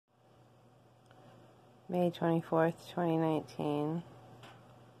May 24th, 2019.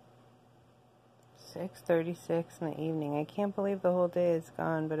 6:36 in the evening. I can't believe the whole day is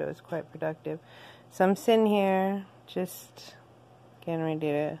gone, but it was quite productive. So I'm sitting here just getting ready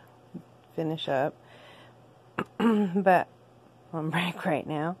to finish up. But I'm on break right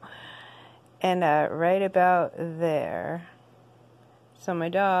now. And right about there. So my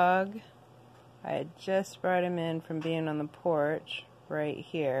dog, I had just brought him in from being on the porch right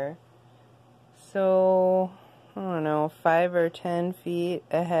here. So, I don't know, 5 or 10 feet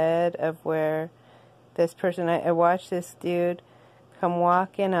ahead of where this person, I watched this dude come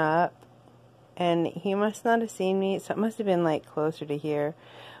walking up, and he must not have seen me, so it must have been like closer to here,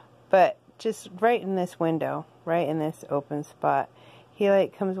 but just right in this window, right in this open spot. He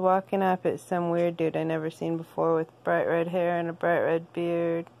like comes walking up at some weird dude I never seen before with bright red hair and a bright red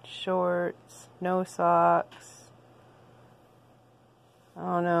beard, shorts, no socks, I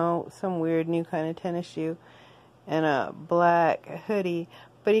don't know, some weird new kind of tennis shoe, and a black hoodie.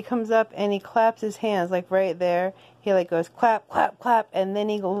 But he comes up and he claps his hands, like right there. He like goes clap, clap, clap, and then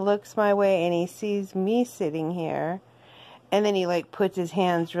he looks my way and he sees me sitting here. And then he like puts his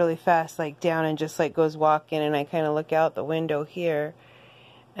hands really fast like down and just like goes walking, and I kind of look out the window here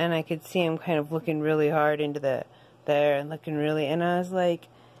and I could see him kind of looking really hard into there and looking really, and I was like,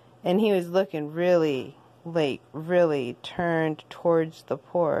 and he was looking really, like really turned towards the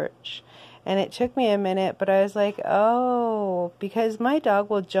porch. And it took me a minute, but I was like, oh, because my dog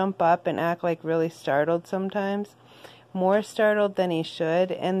will jump up and act like really startled sometimes, more startled than he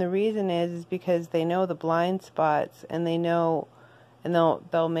should. And the reason is because they know the blind spots, and they know, and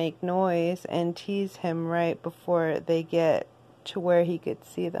they'll make noise and tease him right before they get to where he could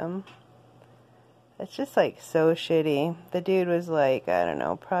see them. It's just like so shitty. The dude was like, I don't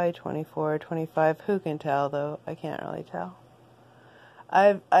know, probably 24 or 25. Who can tell though? I can't really tell.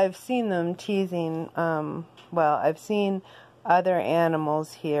 I've seen them teasing, well, I've seen other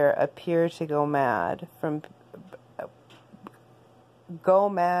animals here appear to go mad from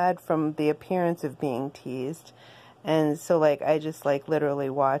the appearance of being teased. And so like I just like literally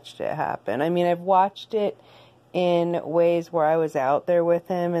watched it happen. I mean, I've watched it in ways where I was out there with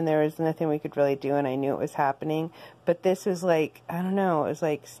him and there was nothing we could really do and I knew it was happening. But this was like, I don't know, it was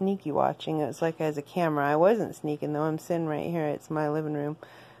like sneaky watching. It was like as a camera. I wasn't sneaking though. I'm sitting right here. It's my living room.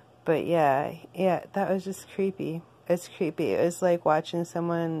 But yeah, that was just creepy. It's creepy. It was like watching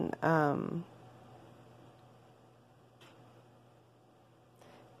someone,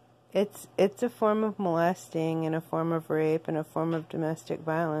 it's a form of molesting and a form of rape and a form of domestic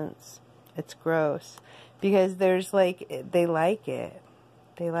violence. It's gross. Because there's like, they like it.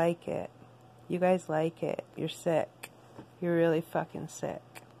 They like it. You guys like it. You're sick. You're really fucking sick.